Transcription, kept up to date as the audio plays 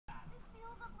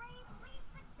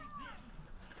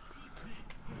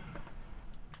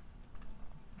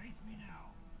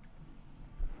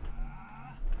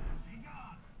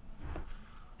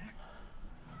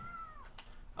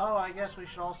I guess we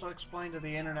should also explain to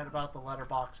the internet about the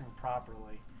letterboxing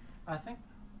properly. I think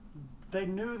they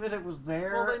knew that it was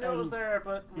there. Well, they knew it was there,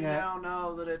 but we yeah. now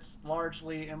know that it's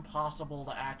largely impossible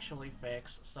to actually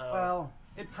fix, so... Well,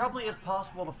 it probably is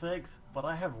possible to fix, but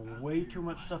I have way too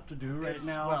much stuff to do right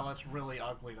now. Well, it's really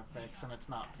ugly to fix, and it's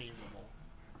not feasible.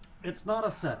 It's not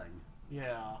a setting.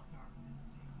 Yeah.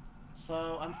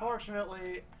 So,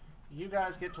 unfortunately, you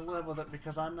guys get to live with it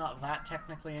because I'm not that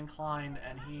technically inclined,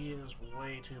 and he is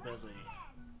way too busy.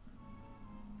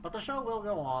 But the show will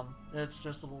go on. It's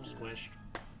just a little squished.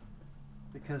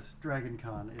 Because Dragon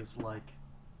Con is like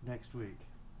next week.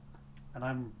 And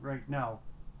I'm right now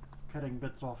cutting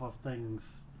bits off of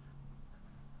things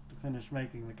to finish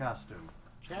making the costume.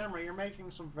 Camera, you're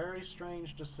making some very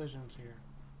strange decisions here.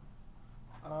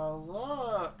 Oh,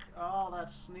 look! Oh,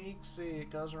 that's sneaky. It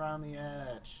goes around the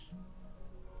edge.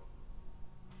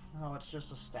 Oh, it's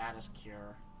just a status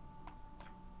cure.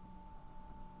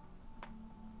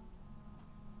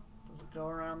 Does it go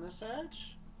around this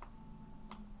edge?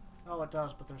 Oh, it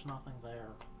does, but there's nothing there.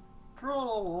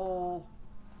 Trollingwood.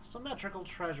 Symmetrical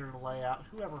treasure layout.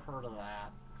 Whoever heard of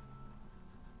that?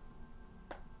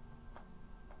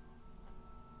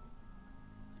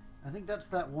 I think that's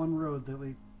that one road that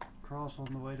we cross on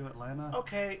the way to Atlanta.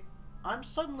 Okay, I'm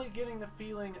suddenly getting the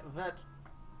feeling that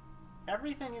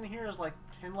everything in here is like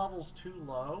 10 levels too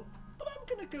low, but I'm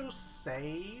gonna go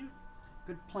save.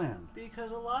 Good plan.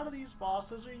 Because a lot of these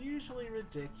bosses are usually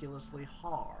ridiculously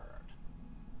hard.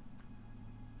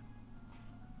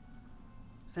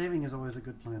 Saving is always a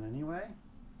good plan anyway.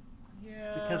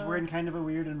 Yeah. Because we're in kind of a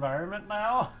weird environment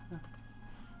now.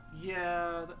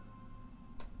 Yeah.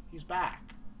 He's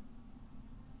back.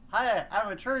 Hi,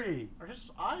 I'm a tree. Are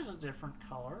his eyes a different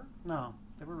color? No,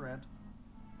 they were red.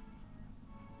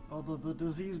 Although the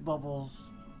disease bubbles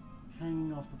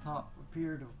hanging off the top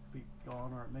appear to be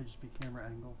gone, or it may just be camera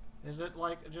angle. Is it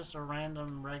like just a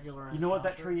random regular encounter? You know what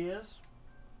that tree is?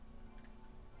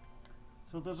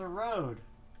 So there's a road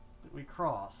that we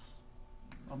cross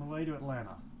on the way to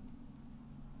Atlanta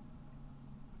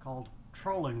called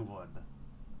Trollingwood.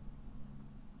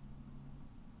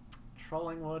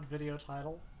 Trollingwood video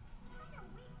title?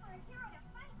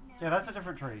 Yeah, that's a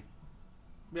different tree.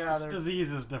 Yeah, its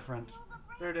disease is different.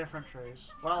 They're different trees.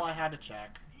 Well, I had to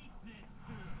check.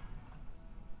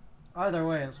 Either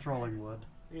way, it's Trollingwood.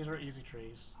 These are easy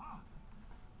trees.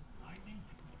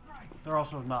 They're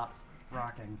also not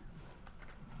rocking.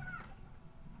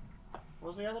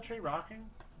 Was the other tree rocking?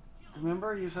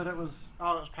 Remember, you said it was.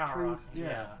 Oh, it was power trees? rocking.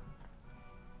 Yeah.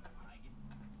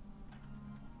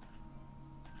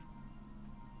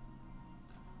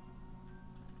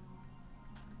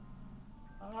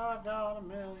 I've got a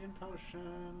million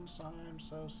potions. I'm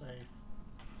so safe.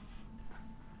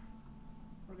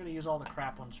 We're gonna use all the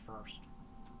crap ones first.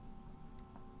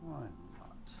 Why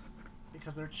not?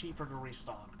 Because they're cheaper to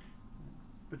restock.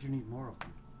 But you need more of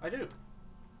them. I do.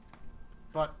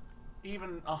 But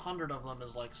even 100 of them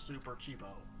is like super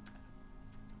cheapo.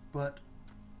 But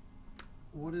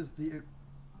what is the...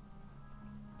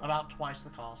 About twice the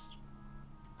cost.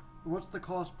 What's the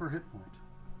cost per hit point?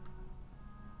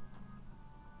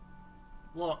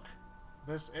 Look,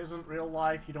 this isn't real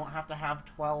life. You don't have to have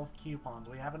 12 coupons.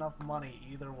 We have enough money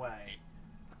either way.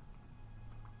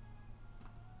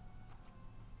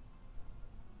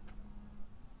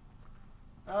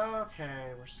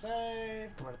 Okay, we're safe.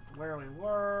 We're where we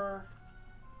were.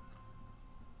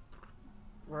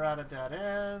 We're at a dead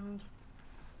end.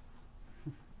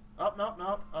 Oh, nope,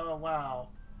 nope. Oh, wow.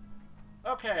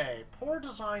 Okay, poor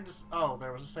design. Oh,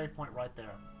 there was a save point right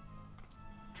there.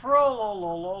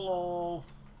 Trollolololol.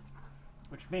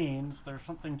 Which means there's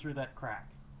something through that crack.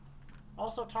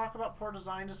 Also, talk about poor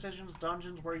design decisions,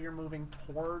 dungeons where you're moving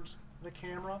towards the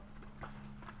camera.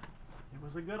 It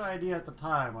was a good idea at the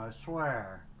time, I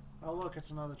swear. Oh, look,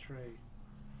 it's another tree.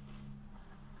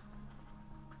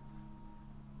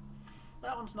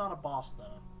 That one's not a boss,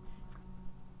 though.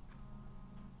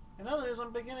 In other news,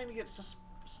 I'm beginning to get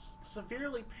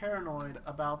severely paranoid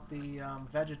about the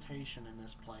vegetation in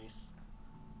this place.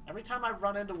 Every time I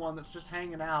run into one that's just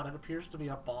hanging out, it appears to be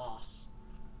a boss.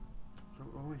 It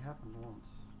only happened once.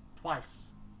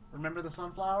 Twice. Remember the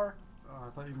sunflower? Oh,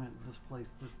 I thought you meant this place,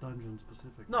 this dungeon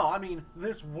specifically. No, I mean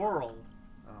this world.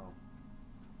 Oh.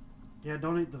 Yeah,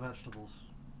 don't eat the vegetables.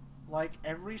 Like,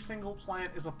 every single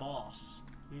plant is a boss.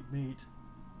 Eat meat.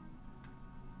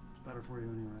 It's better for you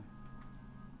anyway.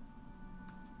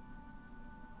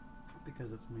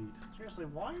 Because it's meat. Seriously,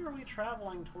 why are we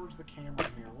traveling towards the camera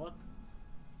here? What?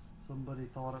 Somebody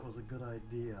thought it was a good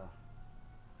idea.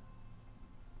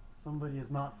 Somebody is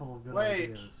not full of good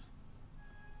ideas.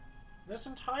 This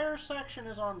entire section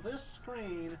is on this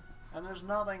screen, And there's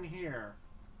nothing here.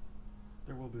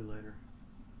 There will be later.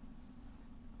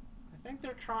 I think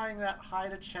they're trying that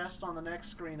hide a chest on the next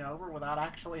screen over without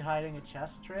actually hiding a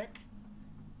chest trick.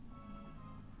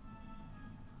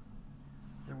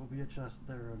 There will be a chest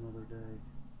there another day.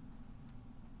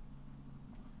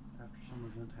 After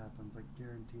some event happens, I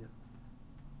guarantee it.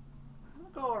 I'm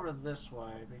gonna go over this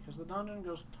way because the dungeon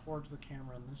goes towards the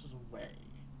camera and this is away.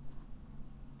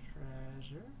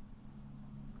 Treasure.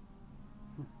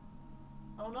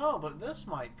 Oh no, but this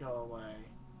might go away.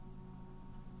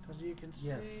 Because you can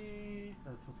Yes. see...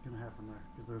 That's what's going to happen there,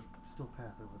 because there's still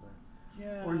path over there.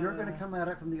 Yeah. Or you're going to come at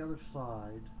it from the other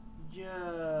side,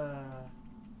 Yeah.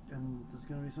 and there's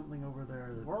going to be something over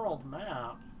there that World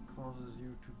map. causes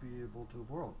you to be able to...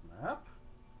 World map?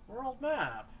 World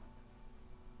map.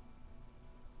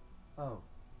 Oh.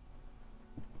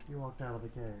 You walked out of the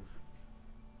cave.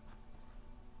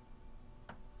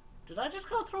 Did I just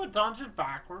go through a dungeon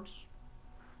backwards?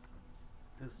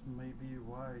 This may be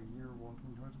why you're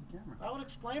walking towards the camera. That would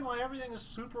explain why everything is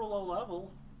super low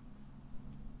level.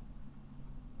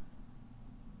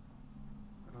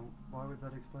 Why would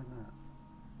that explain that?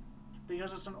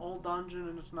 Because it's an old dungeon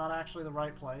and it's not actually the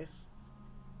right place.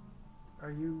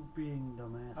 Are you being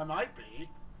dumbass? I might be.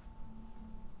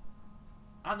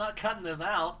 I'm not cutting this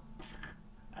out.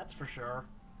 That's for sure.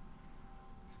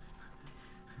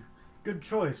 Good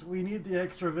choice. We need the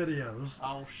extra videos.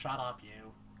 Oh, shut up,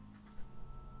 you.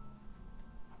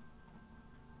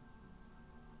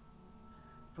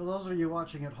 For those of you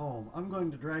watching at home, I'm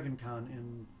going to DragonCon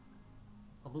in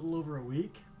a little over a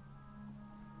week.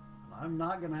 And I'm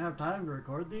not going to have time to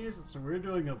record these, so we're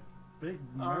doing a big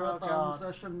marathon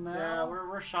session now. Yeah,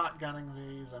 we're shotgunning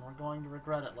these, and we're going to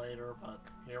regret it later, but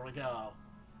here we go.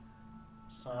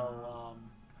 So,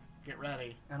 get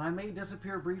ready. And I may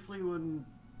disappear briefly when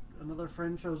another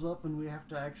friend shows up and we have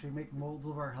to actually make molds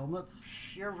of our helmets.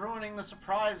 Shh, you're ruining the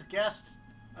surprise guest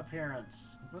appearance.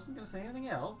 I wasn't going to say anything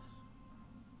else.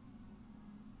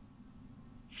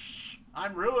 Shh,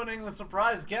 I'm ruining the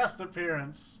surprise guest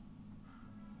appearance.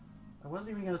 I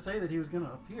wasn't even going to say that he was going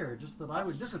to appear, just that I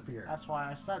would disappear. That's why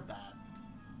I said that.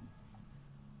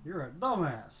 You're a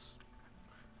dumbass.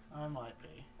 I might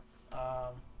be.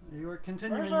 You are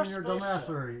continuing Where's our your spaceship?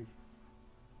 dumbassery.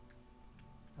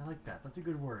 I like that. That's a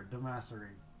good word, dumbassery.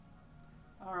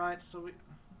 Alright, so we...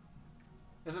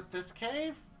 Is it this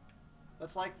cave?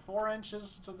 That's like 4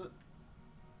 inches to the...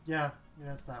 Yeah,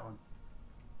 it's that one.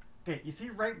 Okay, you see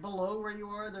right below where you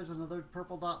are, there's another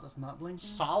purple dot that's not blinking?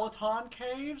 Soliton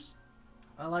Caves?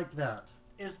 I like that.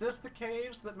 Is this the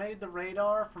caves that made the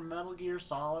radar from Metal Gear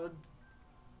Solid?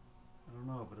 I don't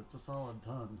know, but it's a solid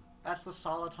ton. That's the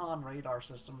Soliton radar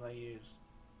system they use.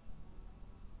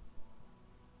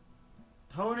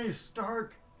 Tony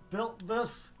Stark built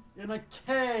this in a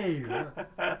cave!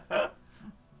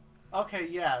 Okay,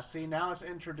 yeah, see, now it's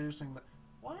introducing the...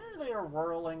 Why are there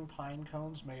whirling pine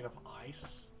cones made of ice?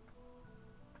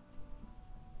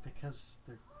 Because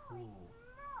they're cool.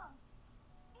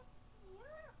 It's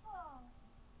beautiful.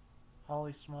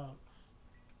 Holy smokes.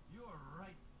 You're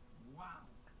right.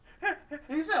 Wow.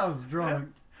 He sounds drunk.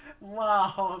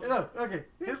 Wow. You know, okay.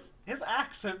 His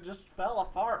accent just fell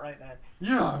apart right there.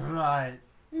 You're right.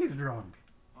 He's drunk.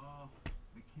 Oh,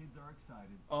 the kids are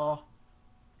excited. Oh,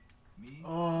 Me,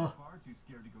 Oh. far too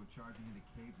scared to go charging into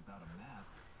caves without a map.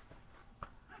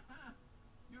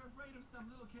 You're afraid of some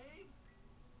little caves?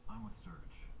 I'm with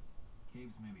Surge.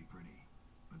 Caves may be pretty,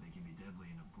 but they can be deadly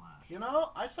in a flash. you know,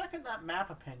 I second that map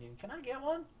opinion. Can I get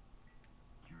one?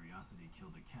 Curiosity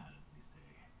killed a cat, as they say.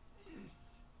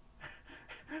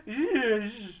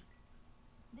 Yes.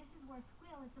 This is where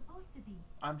Squill is supposed to be.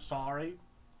 I'm sorry.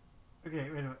 Okay,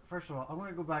 wait a minute. First of all, I'm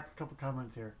going to go back a couple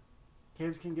comments here.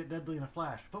 Caves can get deadly in a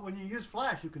flash, but when you use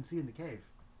flash, you can see in the cave.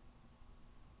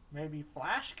 Maybe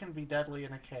Flash can be deadly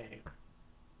in a cave.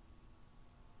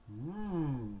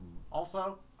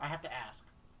 Also, I have to ask.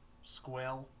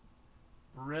 Squill?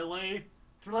 Really?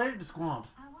 It's related to Squant.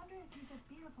 I wonder if he's as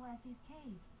beautiful as these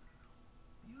caves.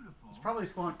 Beautiful. It's probably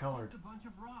Squant colored. Just a bunch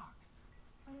of rocks.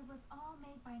 But it was all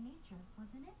made by nature,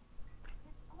 wasn't it?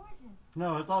 It's gorgeous.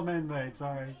 No, it's all man-made,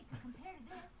 sorry. Hey, compared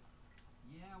to this,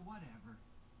 Yeah, whatever.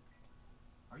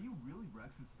 Are you really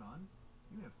Rex's son?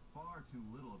 You have far too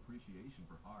little appreciation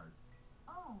for art.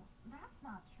 oh, that's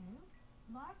not true.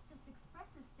 Lark just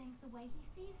expresses things the way he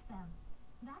sees them.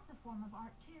 That's a form of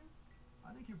art, too.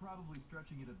 I think you're probably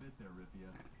stretching it a bit there, Rithia.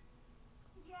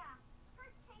 Yeah, her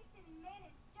taste in men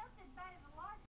is just as bad as a lark's.